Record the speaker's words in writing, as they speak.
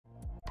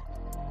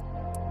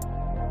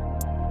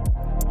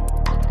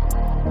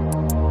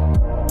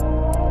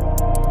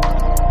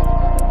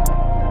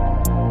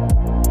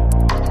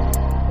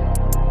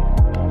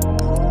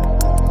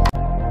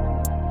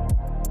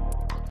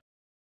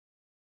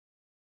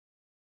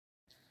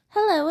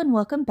Hello and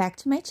welcome back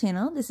to my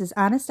channel. This is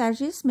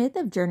Anastasia Smith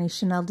of Journey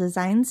Chanel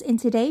Designs, and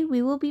today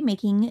we will be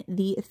making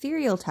the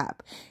Ethereal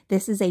top.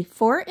 This is a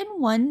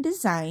 4-in-1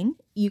 design.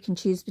 You can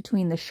choose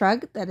between the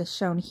shrug that is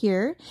shown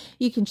here.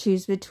 You can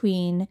choose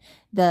between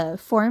the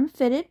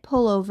form-fitted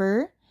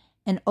pullover,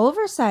 an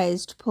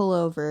oversized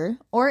pullover,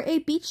 or a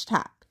beach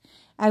top.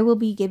 I will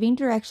be giving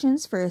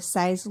directions for a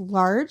size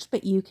large,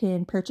 but you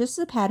can purchase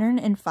the pattern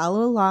and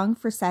follow along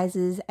for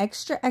sizes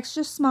extra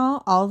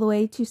small all the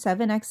way to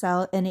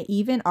 7XL, and it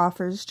even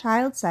offers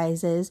child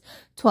sizes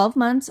 12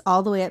 months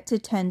all the way up to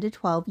 10 to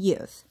 12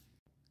 youth.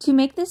 To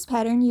make this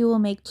pattern, you will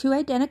make 2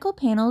 identical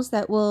panels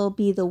that will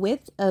be the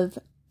width of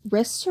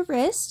wrist to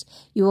wrist.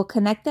 You will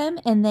connect them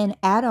and then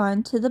add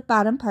on to the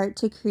bottom part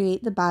to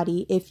create the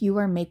body if you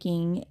are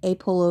making a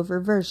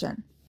pullover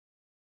version.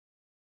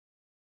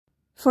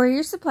 For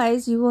your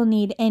supplies, you will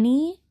need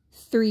any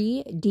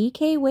 3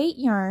 DK weight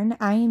yarn.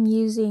 I am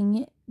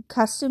using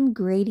custom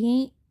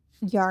gradient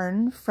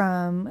yarn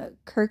from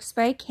Kirks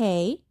by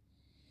K.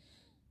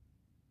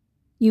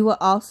 You will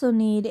also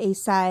need a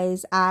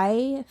size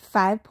I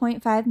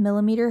 5.5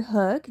 millimeter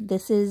hook.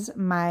 This is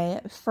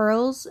my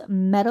Furls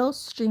Metal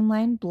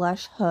Streamline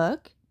Blush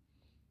hook.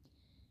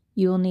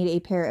 You will need a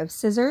pair of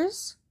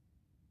scissors,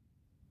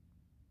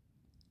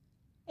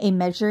 a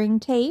measuring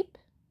tape,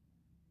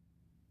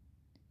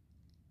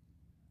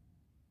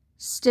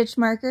 stitch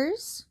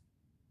markers,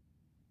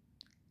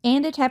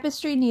 and a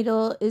tapestry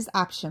needle is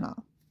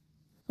optional.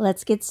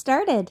 Let's get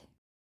started.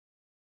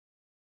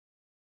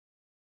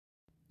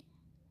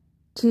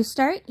 To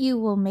start, you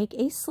will make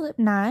a slip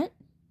knot.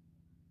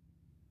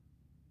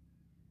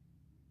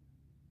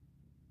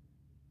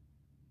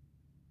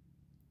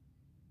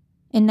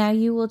 And now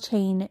you will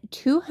chain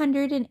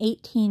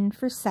 218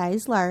 for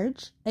size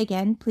large.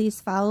 Again, please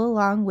follow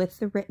along with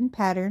the written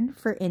pattern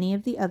for any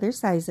of the other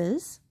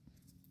sizes.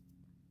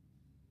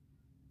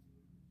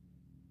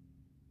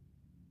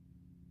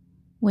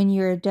 When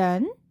you're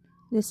done,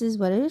 this is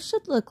what it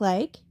should look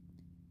like.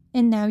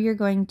 And now you're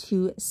going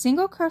to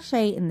single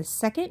crochet in the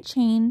second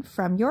chain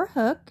from your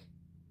hook.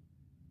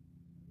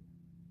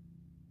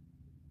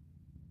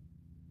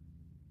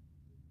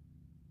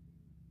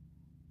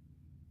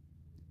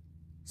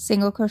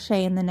 Single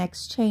crochet in the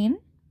next chain.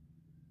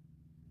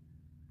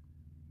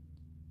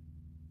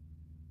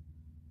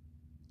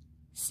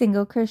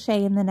 Single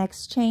crochet in the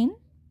next chain.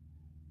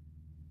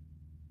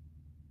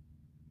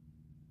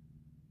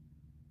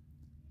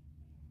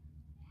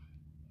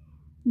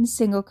 And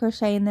single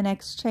crochet in the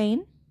next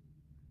chain.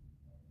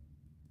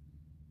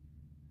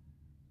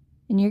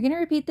 And you're going to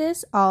repeat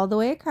this all the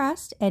way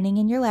across, ending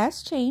in your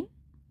last chain.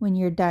 When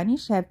you're done, you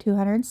should have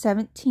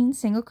 217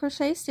 single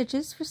crochet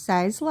stitches for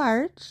size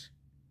large.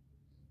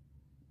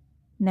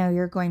 Now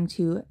you're going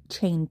to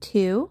chain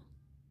 2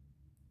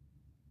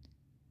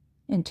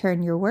 and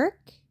turn your work.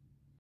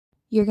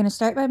 You're going to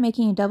start by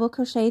making a double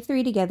crochet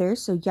 3 together.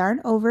 So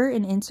yarn over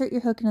and insert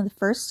your hook into the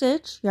first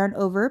stitch, yarn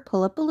over,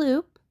 pull up a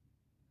loop.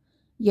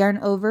 Yarn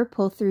over,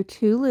 pull through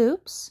 2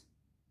 loops,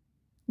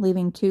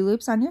 leaving 2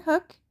 loops on your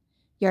hook.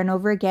 Yarn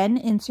over again,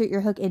 insert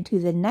your hook into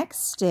the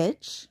next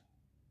stitch.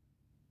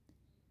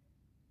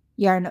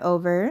 Yarn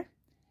over,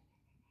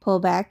 pull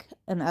back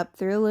and up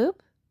through a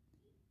loop.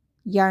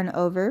 Yarn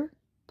over,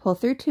 pull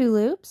through 2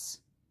 loops,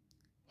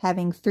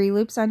 having 3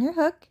 loops on your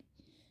hook.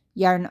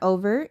 Yarn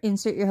over,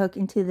 insert your hook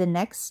into the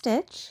next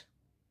stitch.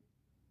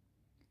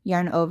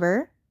 Yarn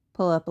over,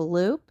 pull up a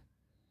loop.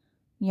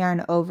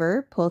 Yarn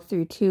over, pull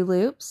through 2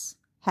 loops,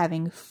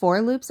 having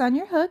 4 loops on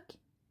your hook.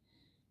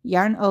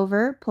 Yarn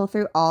over, pull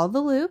through all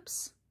the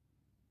loops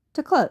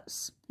to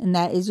close. And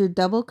that is your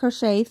double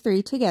crochet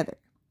 3 together.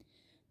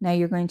 Now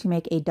you're going to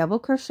make a double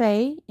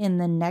crochet in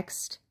the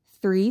next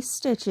 3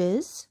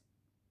 stitches.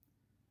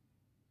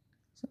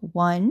 So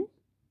 1,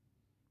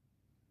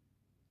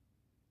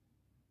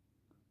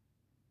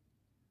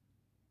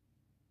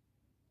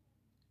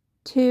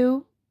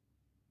 2,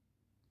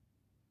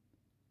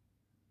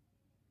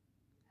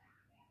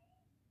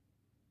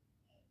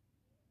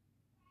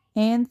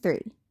 and 3.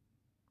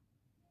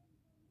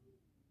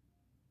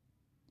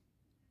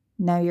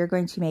 Now you're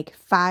going to make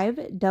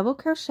 5 double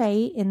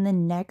crochet in the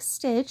next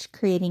stitch,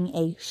 creating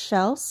a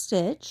shell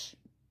stitch.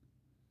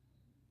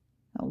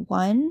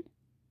 1,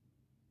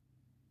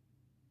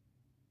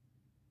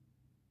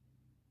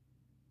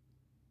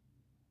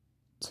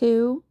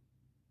 2,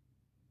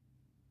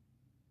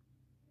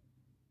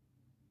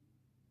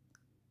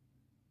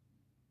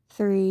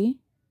 3,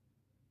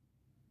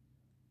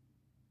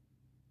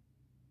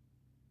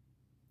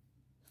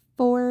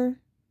 4,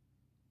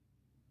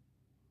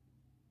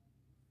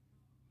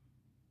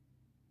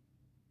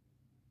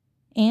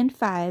 and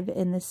 5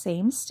 in the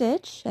same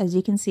stitch. As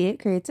you can see, it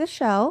creates a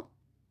shell.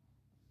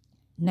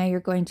 Now you're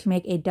going to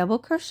make a double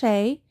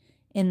crochet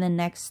in the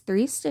next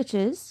 3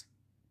 stitches.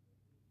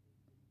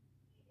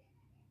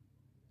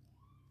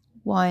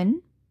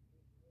 1,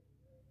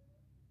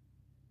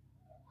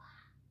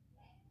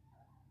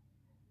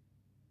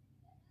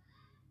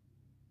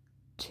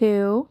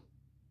 2,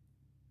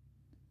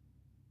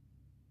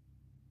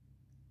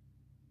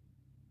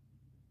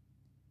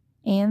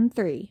 and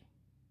 3.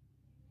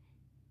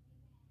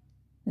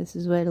 This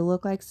is what it'll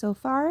look like so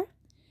far.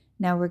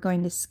 Now we're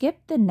going to skip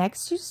the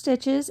next 2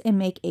 stitches and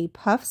make a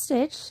puff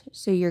stitch.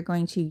 So you're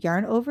going to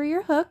yarn over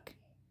your hook,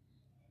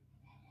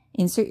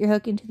 insert your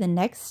hook into the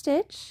next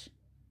stitch,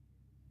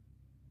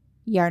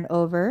 yarn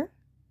over,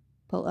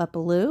 pull up a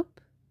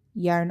loop,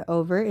 yarn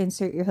over,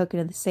 insert your hook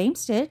into the same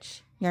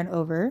stitch, yarn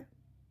over,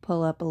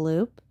 pull up a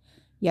loop,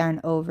 yarn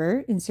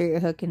over, insert your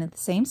hook into the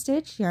same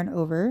stitch, yarn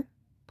over,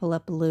 pull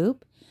up a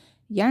loop,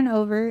 yarn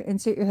over,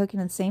 insert your hook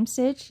into the same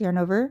stitch, yarn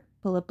over,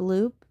 pull up a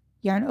loop,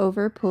 yarn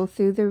over, pull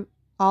through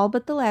all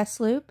but the last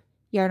loop,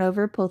 yarn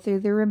over, pull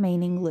through the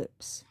remaining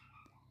loops.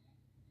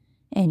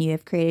 And you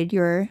have created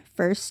your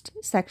first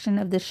section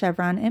of the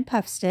chevron and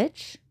puff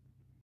stitch.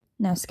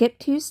 Now skip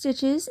 2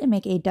 stitches and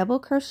make a double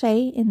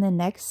crochet in the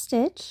next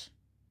stitch.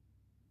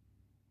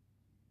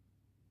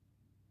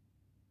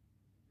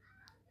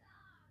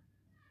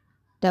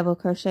 Double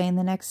crochet in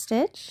the next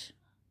stitch.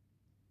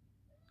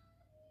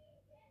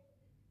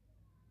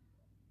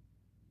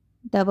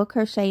 Double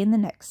crochet in the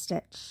next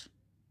stitch.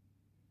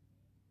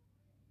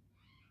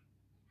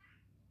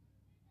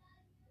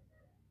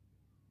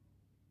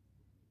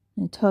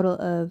 A total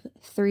of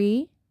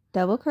 3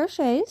 double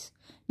crochets.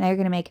 Now you're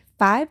going to make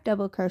 5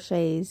 double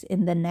crochets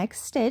in the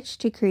next stitch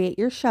to create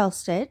your shell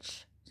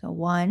stitch. So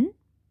 1,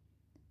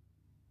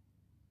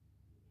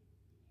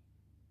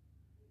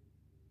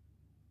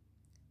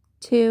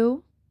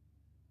 2,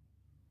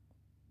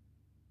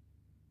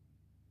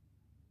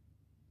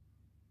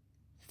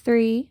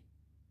 3,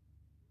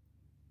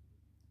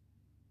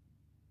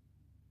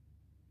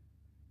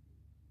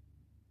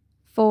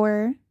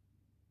 4,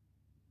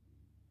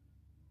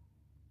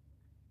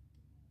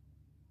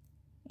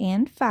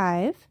 and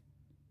 5.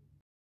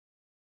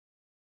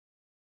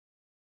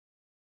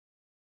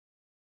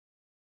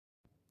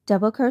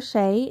 Double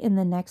crochet in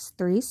the next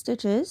 3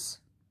 stitches.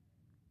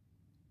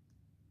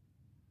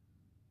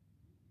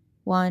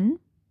 1,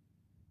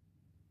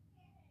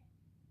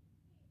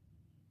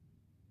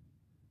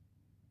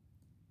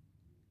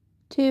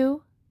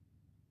 2,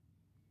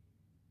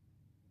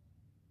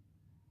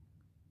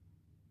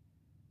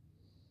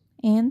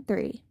 and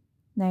 3.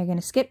 Now you're going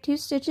to skip 2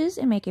 stitches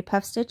and make a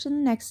puff stitch in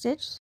the next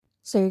stitch.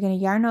 So you're going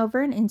to yarn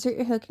over and insert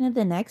your hook into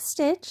the next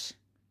stitch,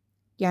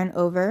 yarn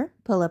over,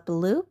 pull up a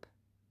loop,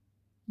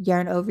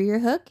 yarn over your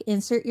hook,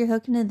 insert your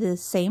hook into the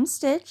same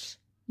stitch,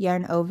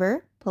 yarn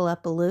over, pull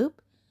up a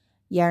loop,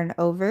 yarn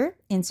over,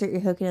 insert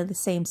your hook into the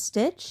same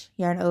stitch,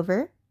 yarn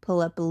over,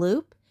 pull up a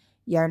loop,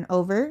 yarn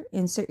over,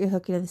 insert your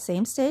hook into the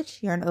same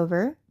stitch, yarn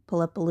over,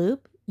 pull up a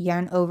loop,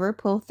 yarn over,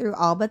 pull through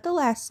all but the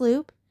last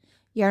loop,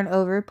 yarn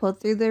over, pull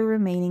through the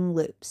remaining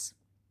loops.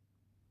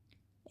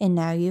 And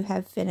now you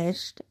have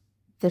finished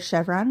the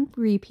chevron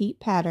repeat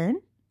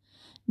pattern.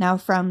 Now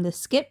from the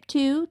skip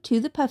 2 to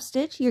the puff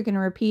stitch, you're going to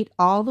repeat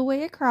all the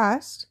way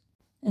across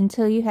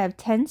until you have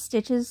 10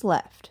 stitches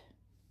left.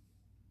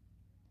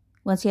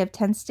 Once you have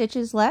 10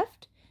 stitches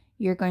left,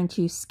 you're going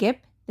to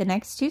skip the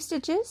next 2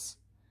 stitches,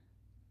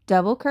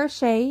 double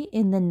crochet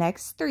in the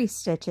next 3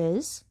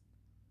 stitches,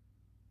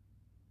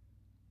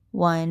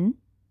 1,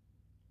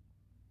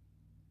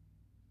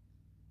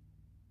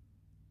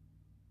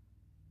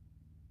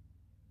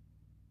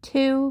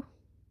 2,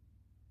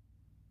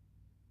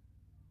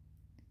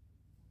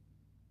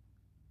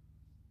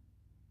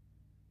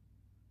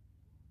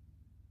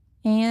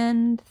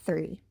 and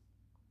 3.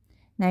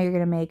 Now you're going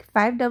to make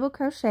 5 double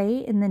crochet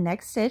in the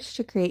next stitch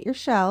to create your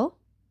shell.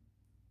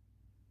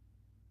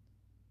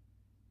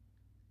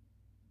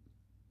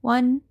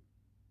 1,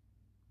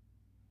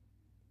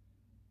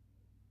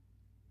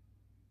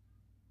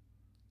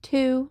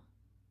 2,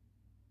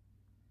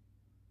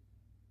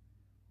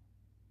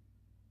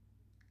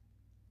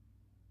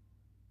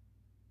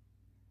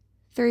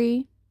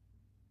 3,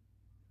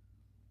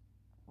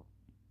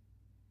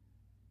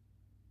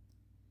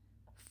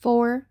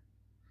 4,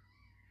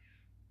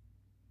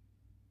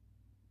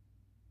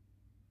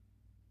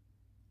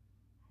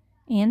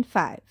 and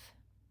 5.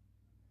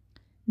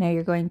 Now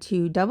you're going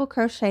to double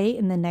crochet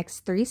in the next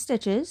 3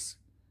 stitches.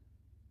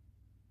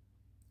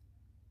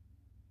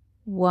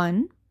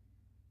 1,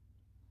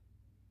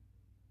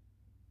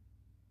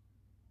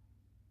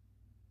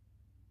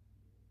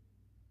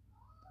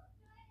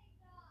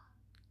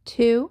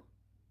 2,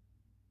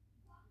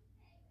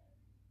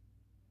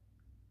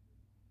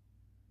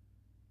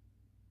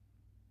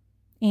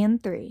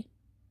 and 3.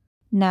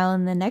 Now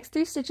in the next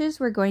 3 stitches,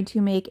 we're going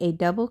to make a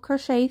double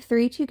crochet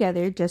 3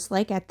 together, just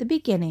like at the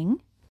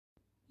beginning.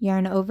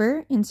 Yarn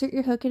over, insert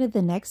your hook into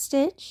the next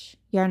stitch,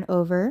 yarn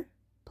over,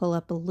 pull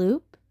up a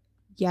loop,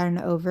 yarn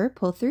over,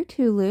 pull through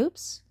 2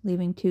 loops,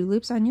 leaving 2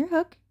 loops on your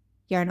hook,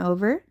 yarn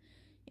over,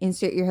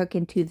 insert your hook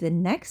into the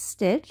next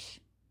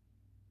stitch,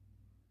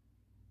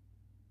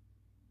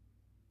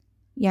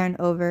 yarn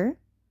over,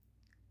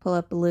 pull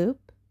up a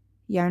loop,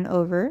 yarn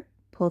over,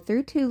 pull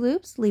through 2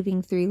 loops,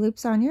 leaving 3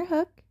 loops on your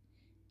hook,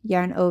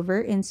 yarn over,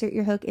 insert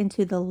your hook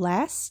into the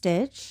last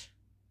stitch,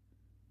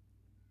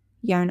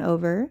 yarn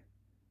over,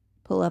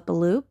 pull up a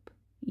loop,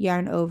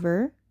 yarn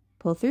over,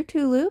 pull through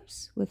 2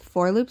 loops with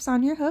 4 loops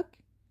on your hook,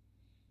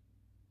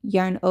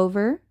 yarn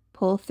over,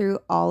 pull through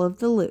all of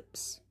the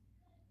loops.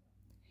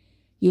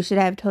 You should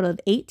have a total of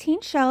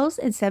 18 shells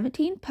and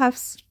 17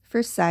 puffs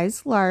for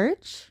size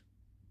large.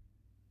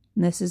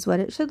 And this is what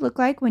it should look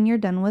like when you're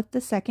done with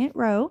the second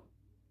row.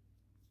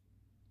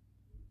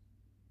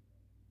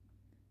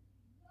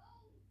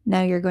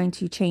 Now you're going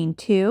to chain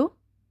 2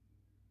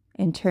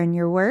 and turn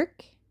your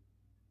work.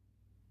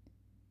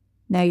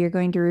 Now you're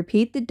going to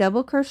repeat the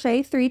double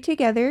crochet 3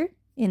 together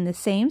in the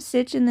same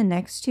stitch in the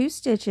next 2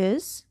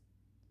 stitches.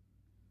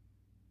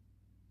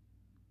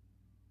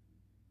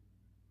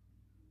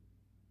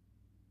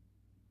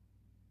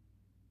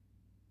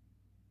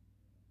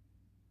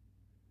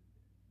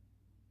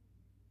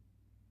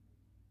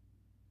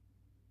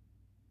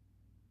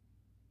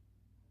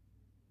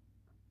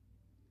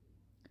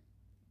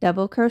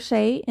 Double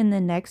crochet in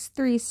the next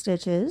 3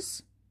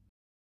 stitches.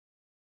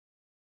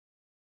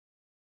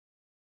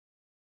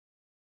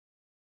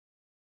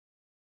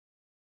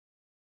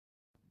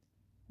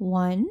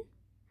 One,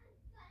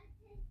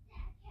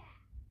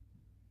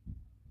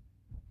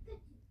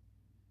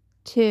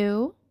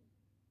 two,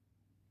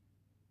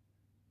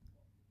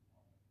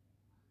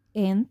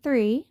 and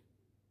 3.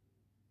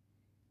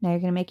 Now you're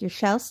going to make your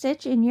shell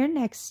stitch in your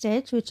next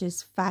stitch, which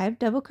is 5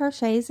 double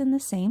crochets in the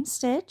same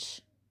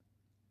stitch.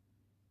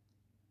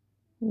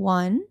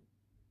 1,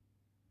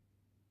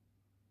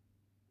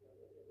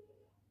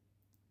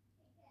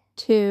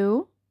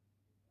 2,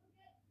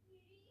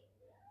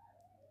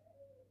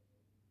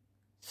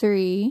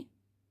 3,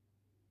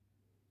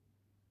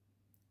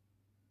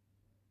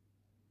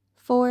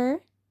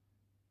 4,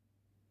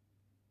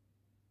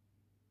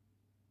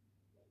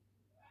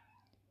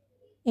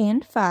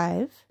 and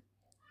 5.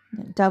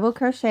 Double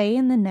crochet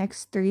in the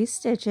next 3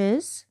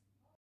 stitches.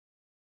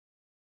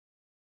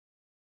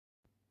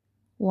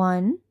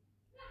 1,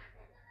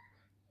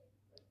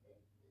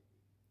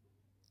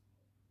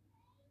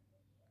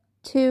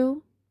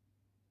 2,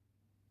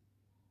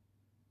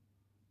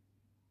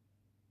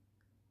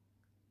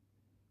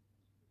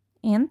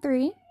 and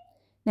 3.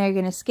 Now you're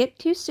going to skip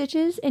 2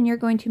 stitches and you're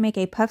going to make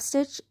a puff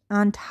stitch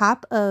on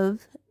top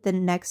of the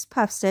next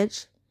puff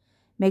stitch.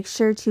 Make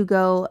sure to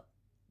go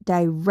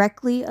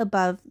directly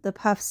above the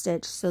puff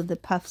stitch so the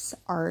puffs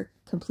are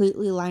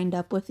completely lined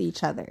up with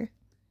each other.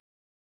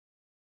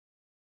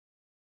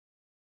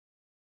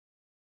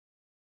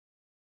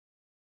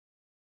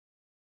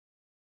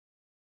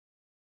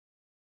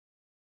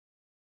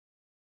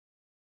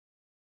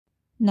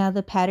 Now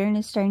the pattern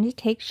is starting to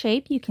take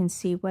shape. You can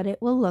see what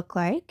it will look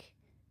like.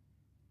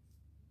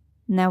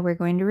 Now we're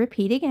going to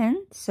repeat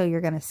again. So you're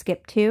going to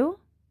skip 2,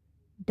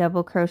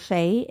 double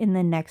crochet in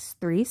the next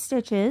 3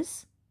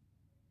 stitches.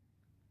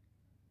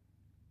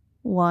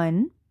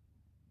 1,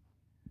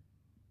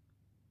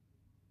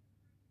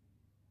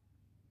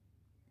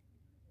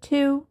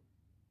 2,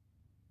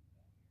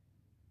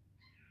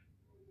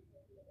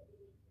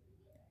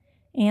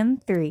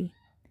 and 3.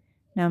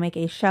 Now make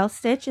a shell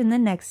stitch in the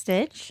next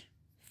stitch.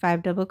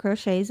 5 double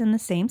crochets in the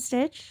same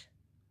stitch.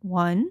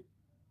 1,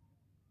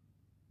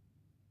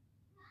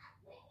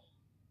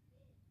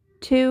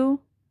 2,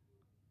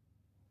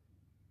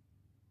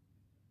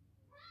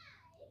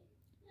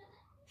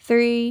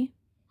 3,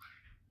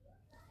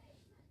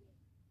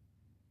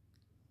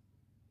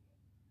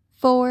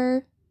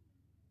 4,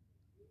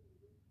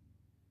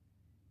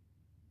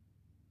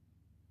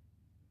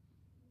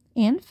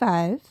 and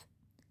 5.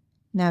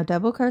 Now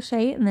double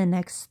crochet in the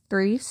next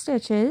 3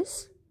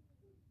 stitches.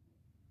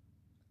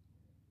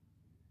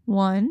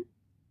 1,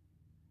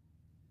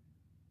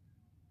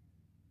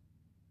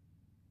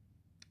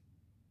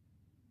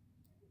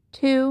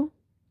 2,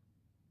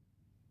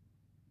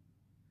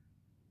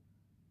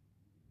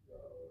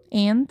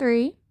 and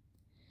 3.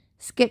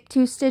 Skip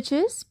 2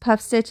 stitches, puff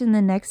stitch in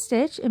the next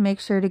stitch, and make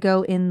sure to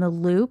go in the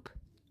loop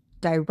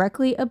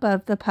directly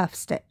above the puff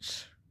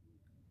stitch.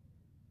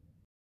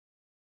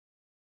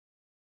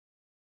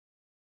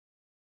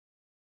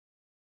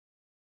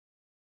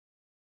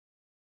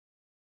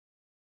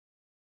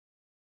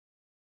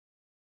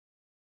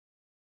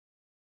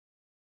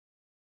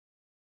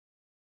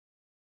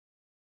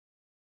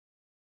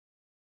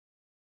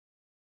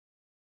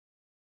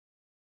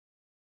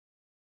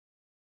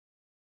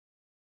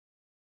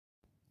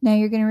 Now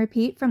you're going to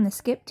repeat from the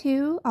skip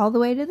 2 all the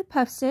way to the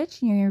puff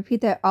stitch, and you're going to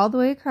repeat that all the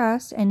way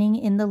across, ending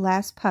in the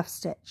last puff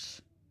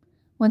stitch.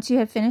 Once you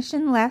have finished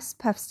in the last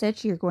puff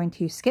stitch, you're going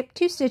to skip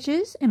 2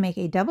 stitches and make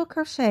a double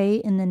crochet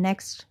in the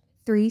next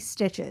 3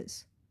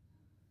 stitches.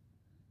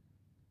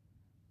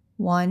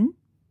 1,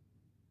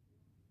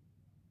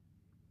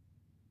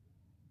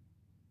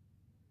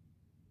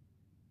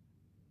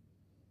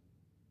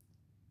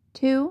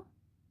 2,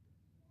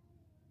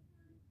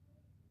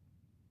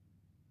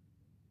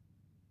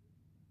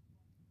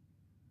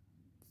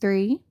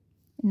 3.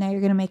 Now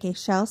you're going to make a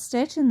shell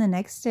stitch in the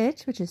next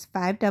stitch, which is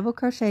 5 double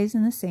crochets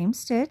in the same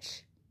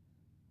stitch.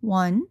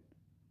 1,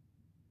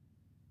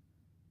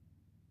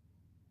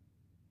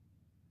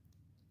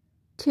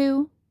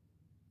 2,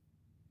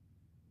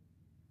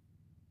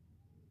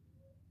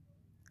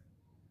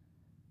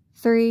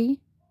 3,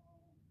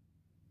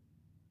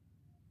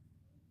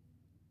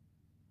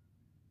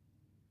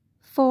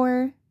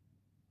 4,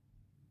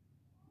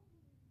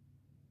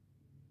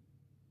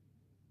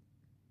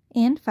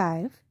 and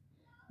 5.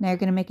 Now you're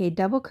going to make a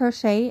double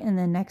crochet in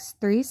the next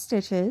 3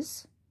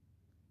 stitches.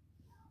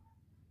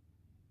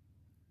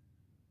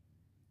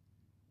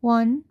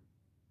 1,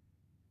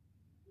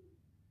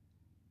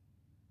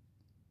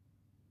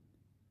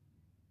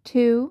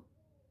 2,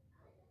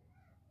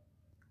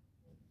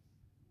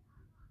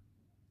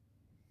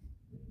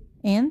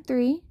 and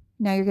 3.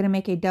 Now you're going to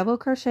make a double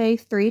crochet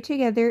 3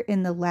 together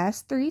in the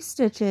last 3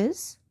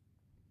 stitches.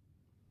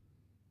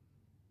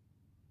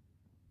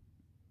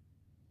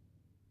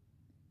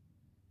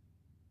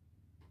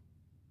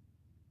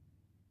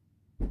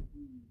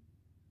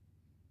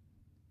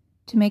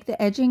 To make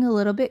the edging a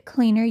little bit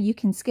cleaner, you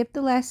can skip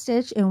the last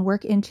stitch and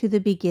work into the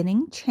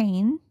beginning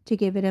chain to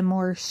give it a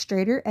more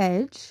straighter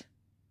edge.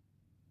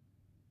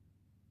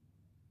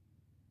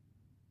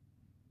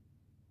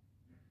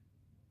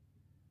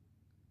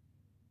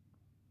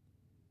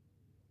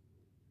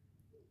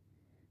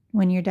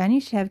 When you're done, you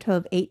should have a total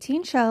of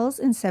 18 shells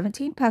and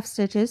 17 puff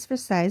stitches for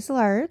size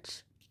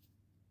large.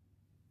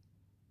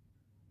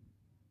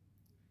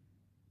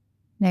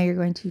 Now you're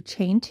going to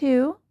chain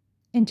 2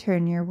 and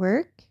turn your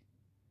work.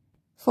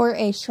 For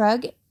a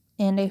shrug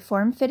and a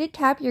form-fitted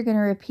top, you're going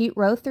to repeat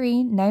row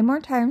 3 9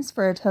 more times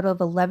for a total of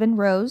 11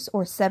 rows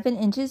or 7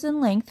 inches in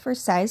length for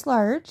size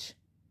large.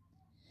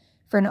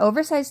 For an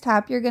oversized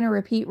top, you're going to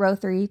repeat row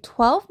 3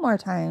 12 more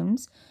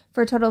times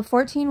for a total of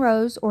 14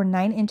 rows or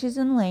 9 inches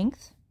in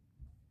length.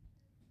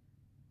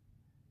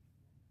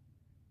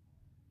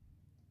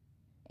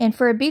 And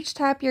for a beach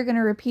top, you're going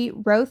to repeat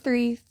row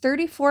 3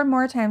 34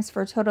 more times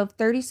for a total of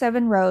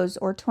 37 rows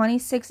or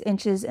 26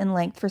 inches in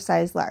length for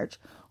size large,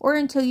 or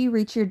until you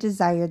reach your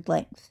desired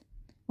length.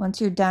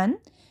 Once you're done,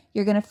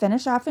 you're going to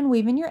finish off and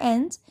weave in your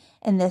ends,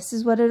 and this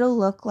is what it'll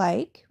look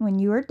like when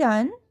you are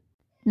done.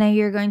 Now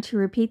you're going to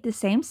repeat the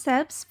same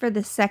steps for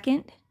the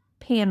second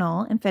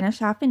panel and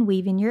finish off and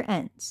weave in your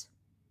ends.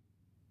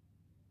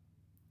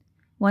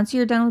 Once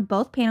you're done with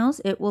both panels,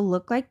 it will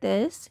look like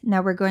this.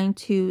 Now we're going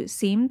to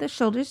seam the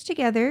shoulders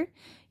together.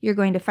 You're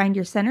going to find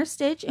your center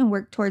stitch and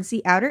work towards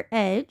the outer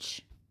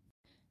edge.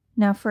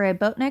 Now for a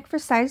boat neck for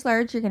size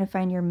large, you're going to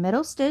find your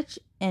middle stitch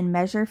and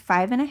measure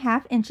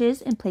 5.5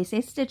 inches and place a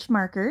stitch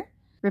marker.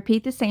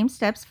 Repeat the same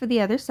steps for the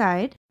other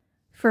side.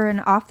 For an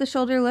off the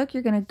shoulder look,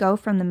 you're going to go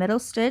from the middle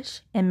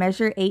stitch and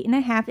measure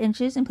 8.5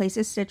 inches and place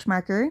a stitch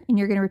marker, and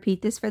you're going to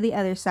repeat this for the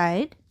other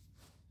side.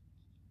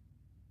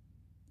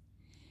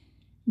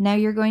 Now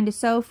you're going to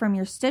sew from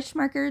your stitch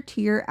marker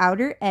to your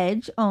outer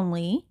edge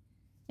only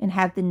and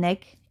have the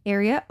neck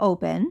area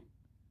open.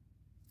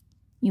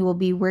 You will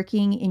be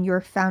working in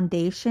your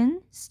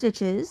foundation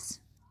stitches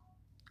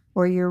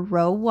or your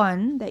row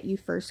 1 that you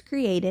first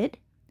created.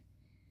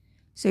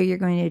 So you're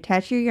going to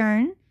attach your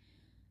yarn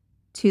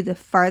to the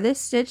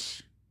farthest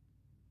stitch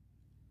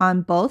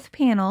on both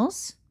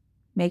panels.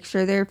 Make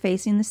sure they're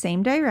facing the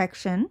same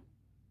direction.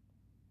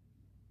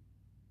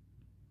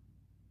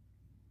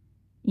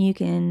 You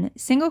can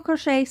single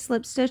crochet,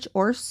 slip stitch,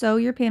 or sew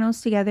your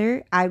panels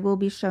together. I will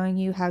be showing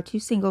you how to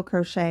single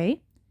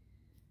crochet.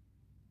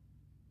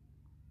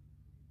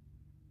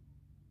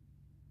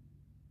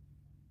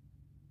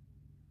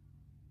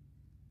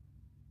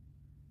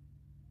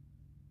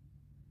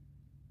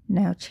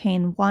 Now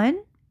chain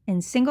 1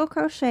 and single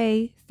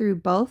crochet through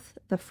both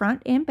the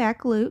front and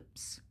back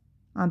loops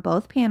on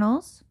both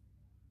panels.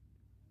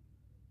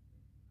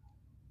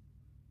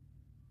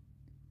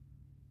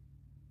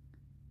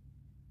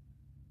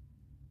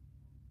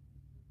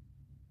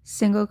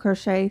 Single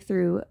crochet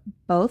through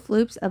both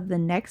loops of the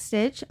next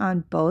stitch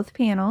on both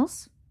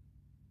panels.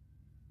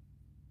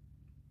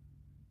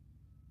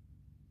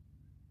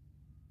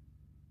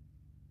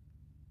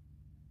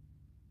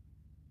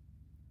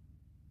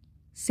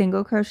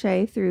 Single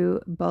crochet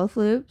through both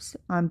loops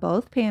on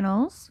both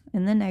panels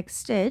in the next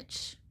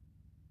stitch.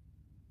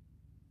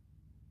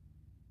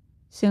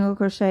 Single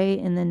crochet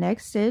in the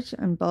next stitch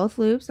on both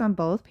loops on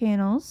both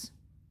panels.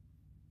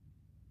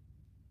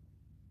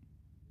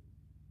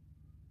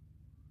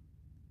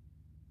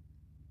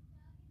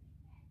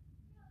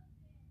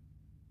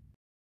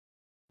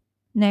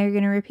 Now you're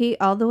going to repeat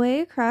all the way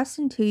across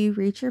until you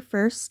reach your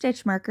first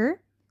stitch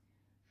marker.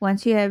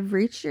 Once you have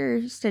reached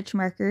your stitch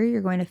marker,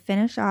 you're going to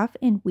finish off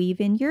and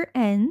weave in your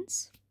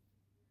ends.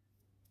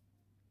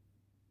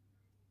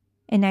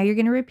 And now you're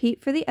going to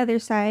repeat for the other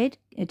side.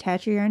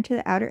 Attach your yarn to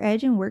the outer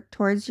edge and work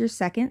towards your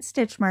second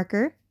stitch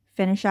marker.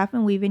 Finish off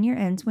and weave in your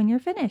ends when you're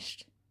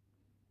finished.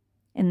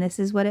 And this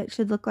is what it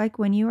should look like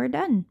when you are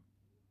done.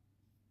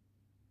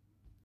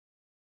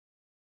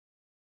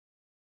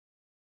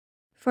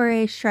 For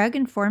a shrug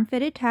and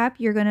form-fitted top,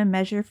 you're going to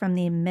measure from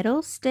the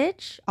middle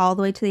stitch all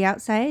the way to the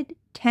outside,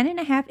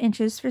 10.5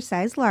 inches for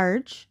size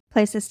large.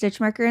 Place a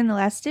stitch marker in the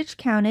last stitch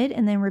counted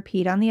and then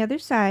repeat on the other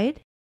side.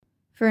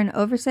 For an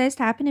oversized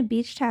top and a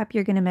beach top,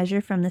 you're going to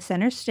measure from the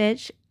center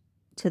stitch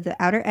to the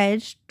outer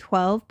edge,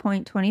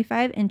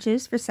 12.25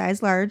 inches for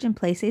size large, and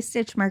place a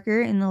stitch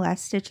marker in the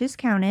last stitches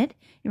counted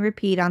and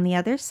repeat on the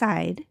other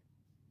side.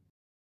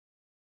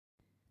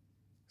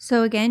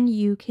 So again,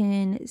 you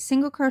can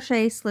single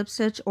crochet, slip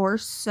stitch, or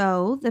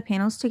sew the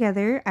panels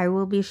together. I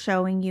will be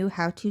showing you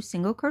how to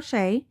single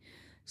crochet.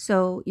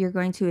 So you're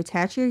going to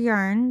attach your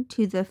yarn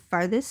to the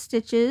farthest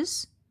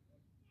stitches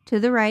to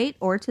the right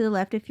or to the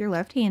left if you're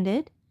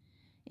left-handed.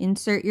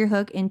 Insert your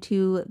hook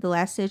into the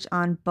last stitch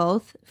on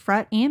both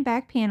front and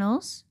back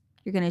panels.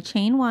 You're going to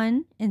chain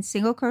one and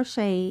single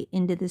crochet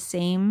into the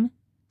same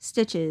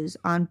stitches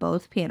on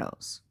both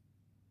panels.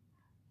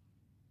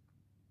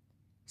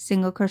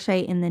 Single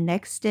crochet in the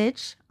next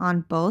stitch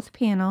on both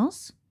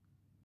panels.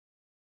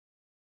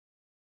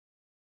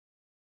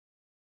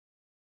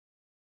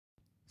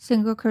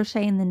 Single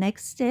crochet in the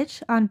next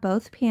stitch on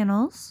both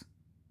panels.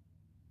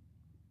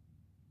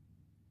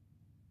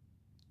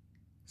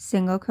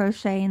 Single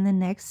crochet in the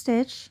next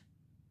stitch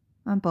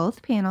on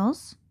both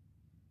panels.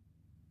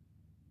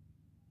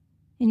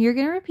 And you're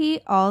going to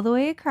repeat all the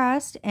way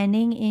across,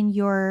 ending in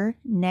your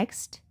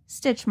next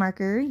stitch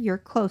marker, your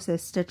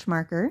closest stitch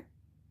marker.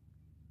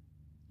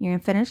 You're going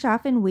to finish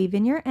off and weave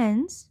in your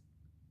ends.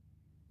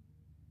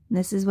 And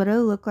this is what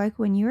it'll look like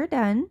when you are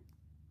done.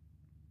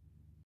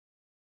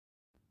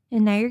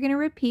 And now you're going to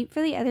repeat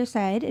for the other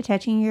side,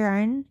 attaching your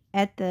yarn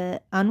at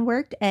the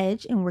unworked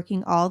edge and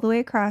working all the way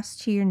across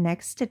to your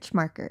next stitch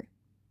marker.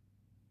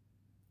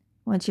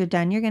 Once you're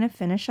done, you're going to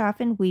finish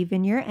off and weave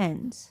in your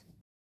ends.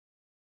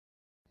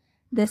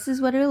 This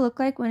is what it'll look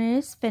like when it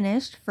is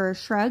finished. For a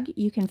shrug,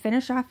 you can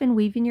finish off and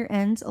weave in your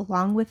ends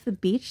along with the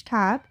beach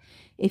top.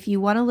 If you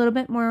want a little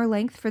bit more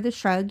length for the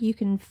shrug, you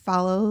can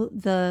follow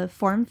the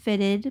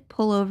form-fitted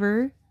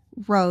pullover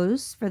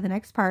rows for the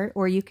next part,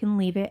 or you can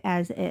leave it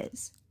as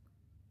is.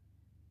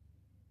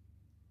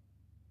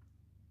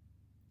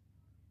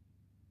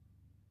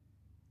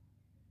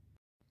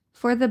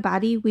 For the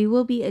body, we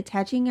will be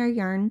attaching our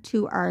yarn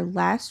to our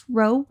last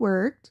row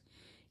worked.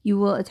 You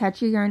will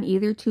attach your yarn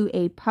either to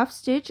a puff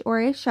stitch or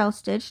a shell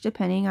stitch,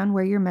 depending on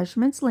where your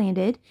measurements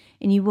landed,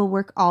 and you will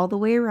work all the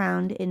way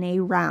around in a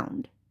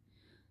round.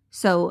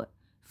 So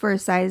for a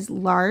size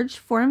large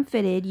form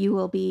fitted, you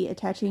will be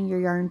attaching your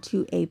yarn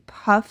to a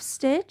puff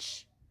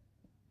stitch.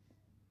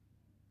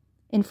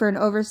 And for an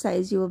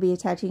oversized, you will be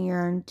attaching your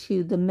yarn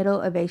to the middle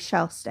of a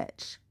shell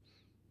stitch.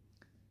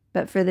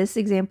 But for this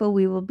example,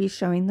 we will be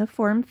showing the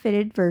form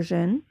fitted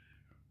version.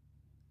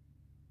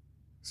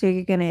 So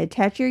you're going to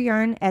attach your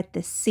yarn at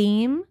the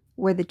seam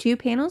where the two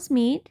panels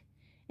meet.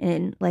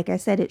 And like I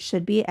said, it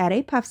should be at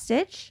a puff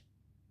stitch.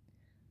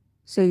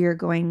 So you're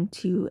going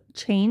to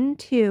chain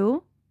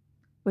two,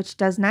 which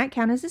does not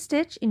count as a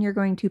stitch, and you're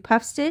going to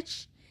puff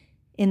stitch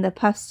in the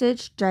puff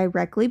stitch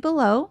directly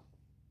below.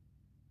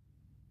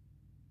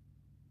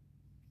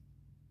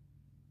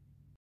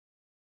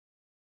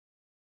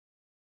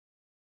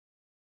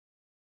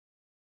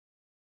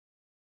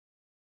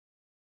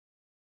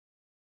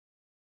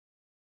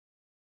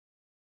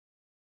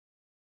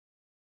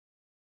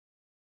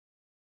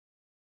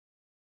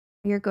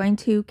 You're going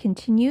to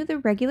continue the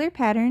regular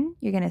pattern.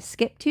 You're going to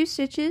skip 2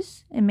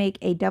 stitches and make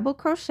a double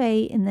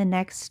crochet in the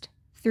next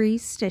 3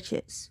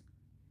 stitches.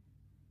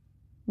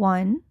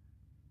 1,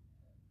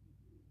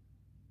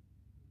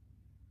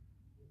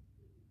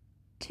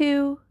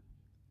 2,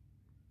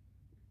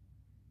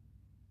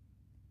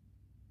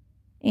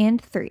 and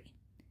 3.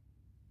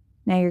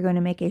 Now you're going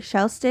to make a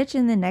shell stitch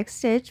in the next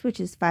stitch, which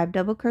is 5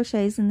 double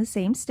crochets in the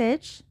same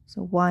stitch.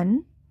 So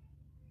 1,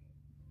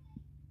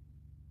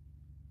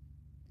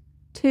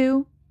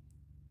 2,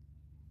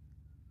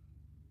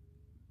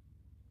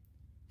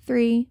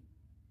 3,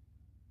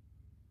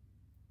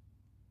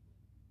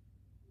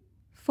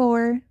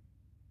 4,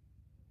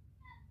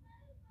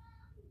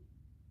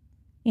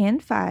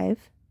 and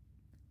 5.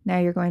 Now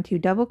you're going to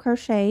double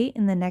crochet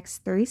in the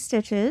next 3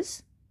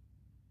 stitches.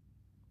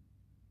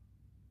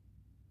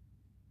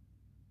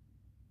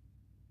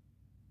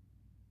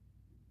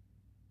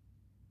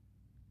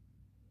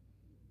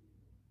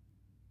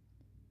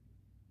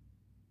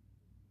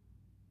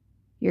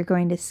 You're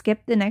going to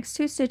skip the next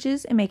 2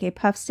 stitches and make a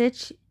puff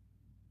stitch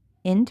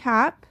on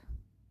top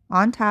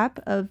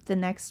of the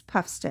next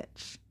puff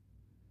stitch.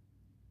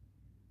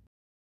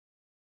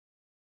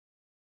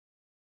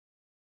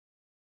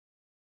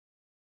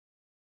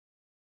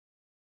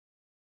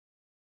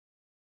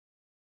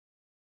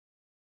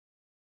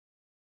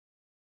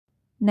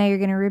 Now you're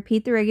going to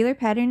repeat the regular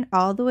pattern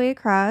all the way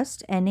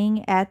across,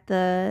 ending at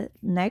the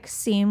next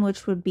seam,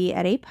 which would be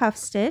at a puff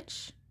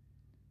stitch.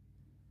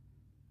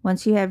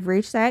 Once you have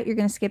reached that, you're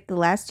going to skip the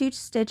last 2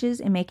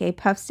 stitches and make a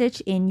puff stitch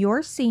in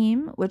your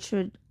seam, which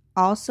should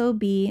also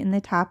be in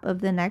the top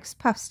of the next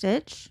puff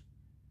stitch.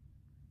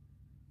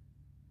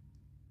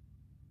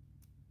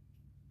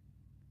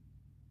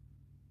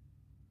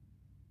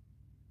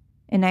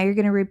 And now you're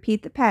going to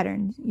repeat the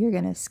pattern. You're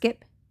going to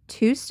skip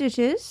 2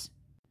 stitches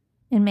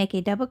and make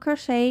a double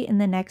crochet in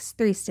the next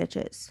 3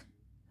 stitches.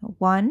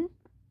 1,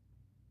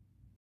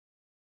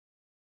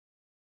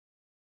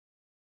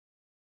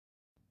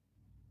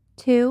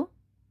 2,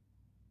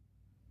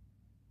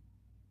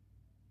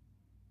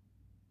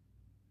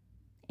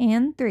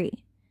 and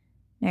 3.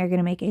 Now you're going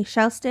to make a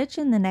shell stitch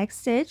in the next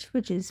stitch,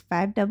 which is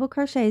 5 double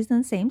crochets in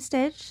the same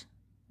stitch.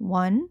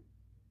 1,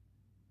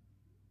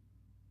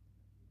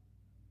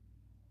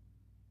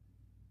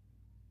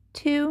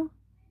 2,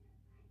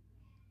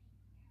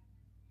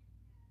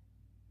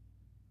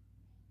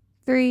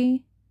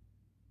 3,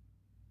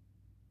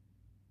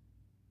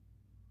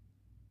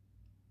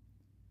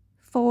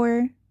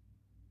 4,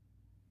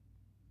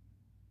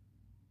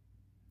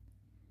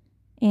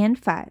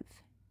 and 5.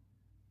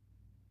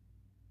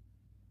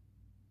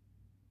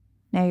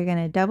 Now you're going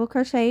to double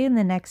crochet in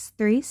the next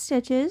 3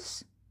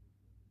 stitches.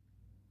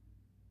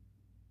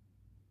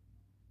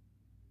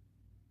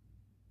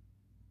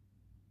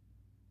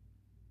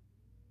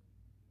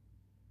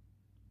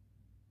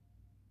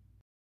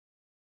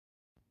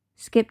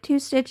 Skip 2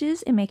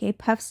 stitches and make a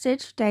puff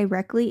stitch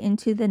directly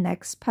into the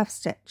next puff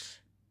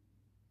stitch.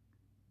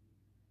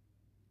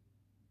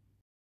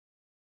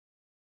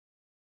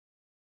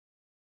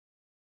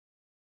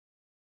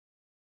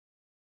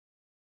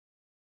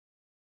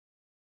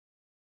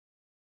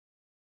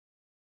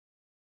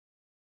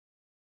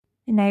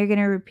 And now you're going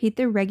to repeat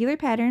the regular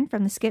pattern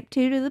from the skip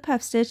 2 to the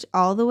puff stitch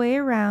all the way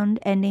around,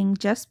 ending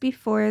just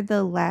before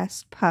the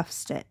last puff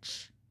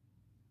stitch.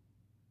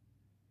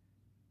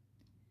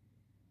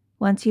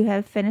 Once you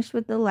have finished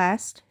with the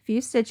last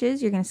few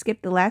stitches, you're going to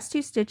skip the last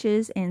 2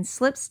 stitches and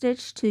slip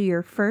stitch to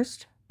your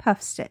first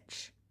puff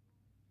stitch.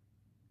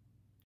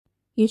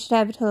 You should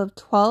have a total of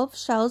 12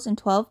 shells and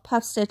 12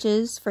 puff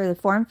stitches for the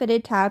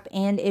form-fitted top,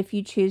 and if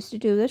you choose to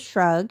do the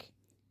shrug,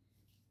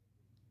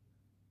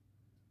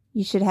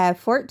 you should have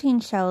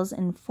 14 shells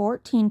and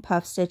 14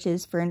 puff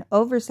stitches for an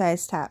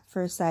oversized top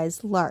for a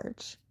size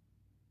large.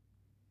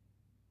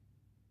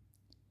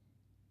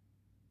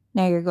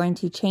 Now you're going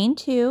to chain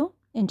 2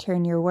 and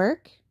turn your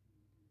work.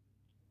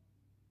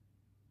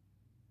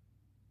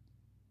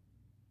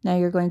 Now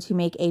you're going to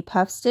make a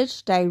puff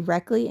stitch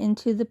directly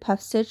into the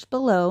puff stitch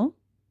below.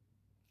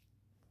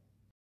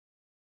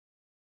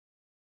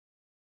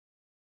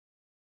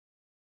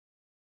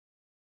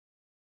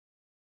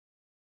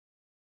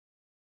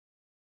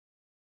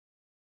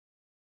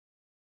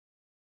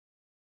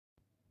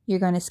 You're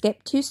going to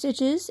skip 2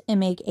 stitches and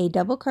make a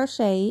double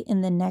crochet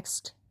in the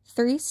next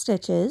 3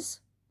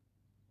 stitches.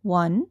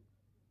 1,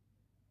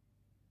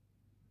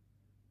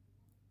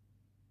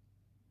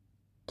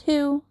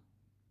 2,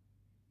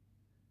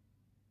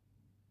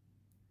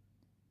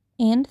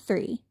 and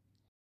 3.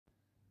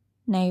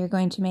 Now you're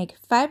going to make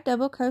 5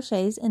 double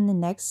crochets in the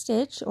next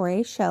stitch or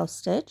a shell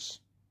stitch.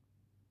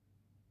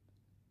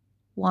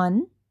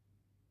 1,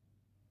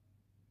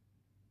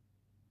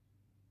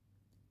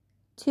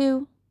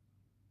 2,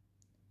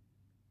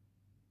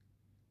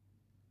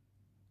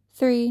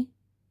 3,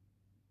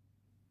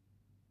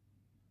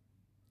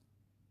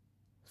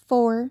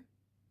 4,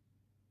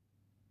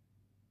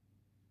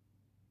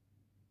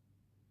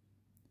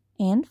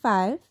 and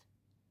 5.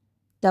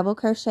 Double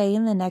crochet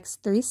in the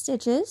next 3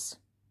 stitches.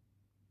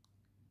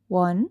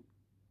 1,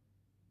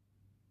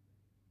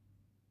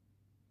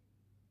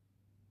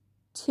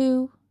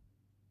 2,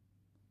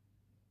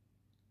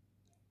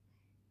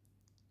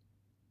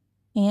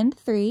 and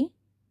 3.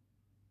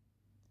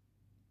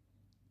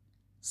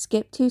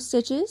 Skip 2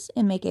 stitches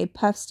and make a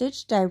puff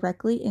stitch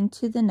directly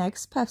into the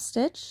next puff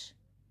stitch.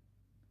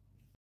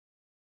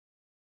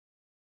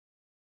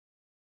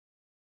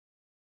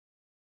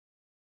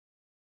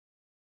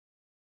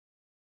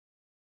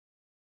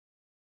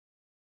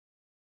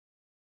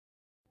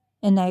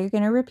 And now you're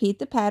going to repeat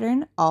the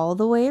pattern all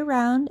the way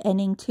around,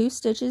 ending 2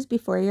 stitches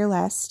before your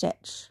last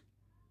stitch.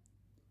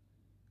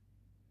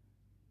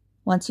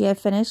 Once you have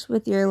finished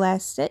with your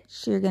last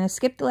stitch, you're going to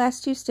skip the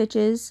last 2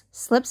 stitches,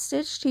 slip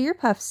stitch to your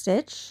puff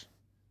stitch,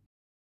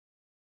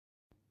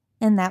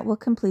 and that will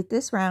complete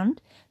this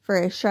round. For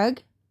a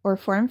shrug or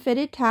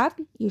form-fitted top,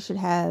 you should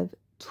have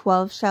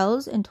 12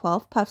 shells and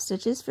 12 puff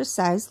stitches for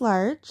size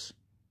large.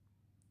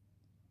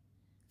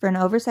 For an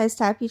oversized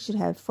top, you should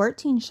have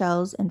 14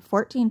 shells and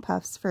 14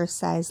 puffs for a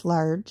size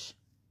large.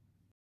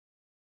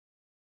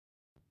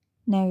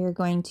 Now you're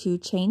going to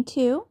chain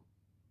 2,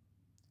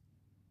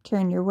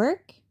 turn your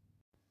work.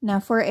 Now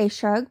for a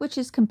shrug, which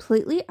is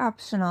completely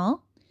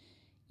optional,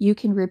 you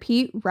can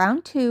repeat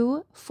round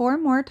 2 4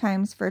 more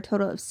times for a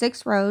total of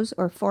 6 rows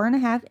or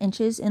 4.5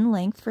 inches in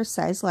length for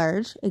size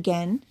large.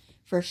 Again,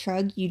 for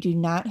shrug, you do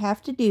not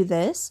have to do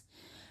this.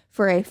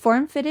 For a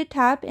form-fitted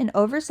top and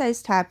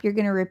oversized top, you're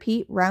going to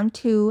repeat round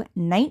 2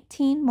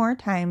 19 more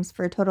times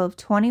for a total of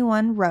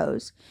 21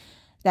 rows.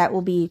 That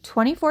will be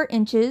 24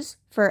 inches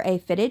for a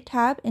fitted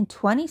top and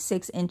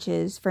 26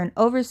 inches for an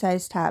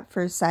oversized top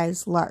for a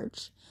size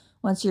large.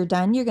 Once you're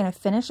done, you're going to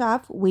finish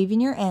off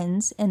weaving your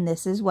ends, and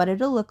this is what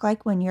it'll look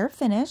like when you're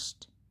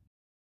finished.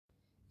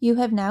 You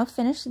have now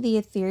finished the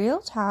ethereal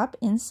top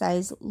in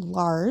size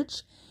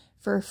large.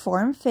 For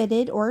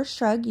form-fitted or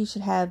shrug, you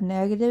should have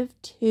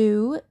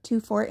 -2 to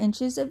 4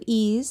 inches of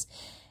ease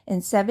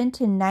and 7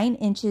 to 9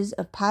 inches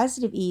of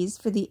positive ease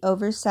for the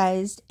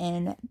oversized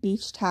and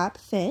beach top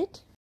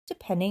fit.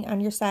 Depending on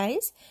your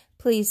size,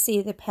 please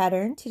see the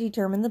pattern to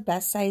determine the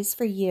best size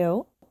for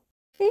you.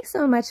 Thanks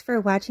so much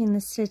for watching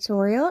this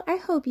tutorial. I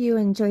hope you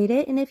enjoyed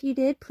it, and if you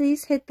did,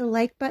 please hit the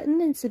like button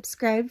and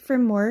subscribe for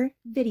more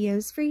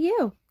videos for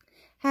you.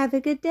 Have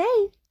a good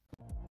day!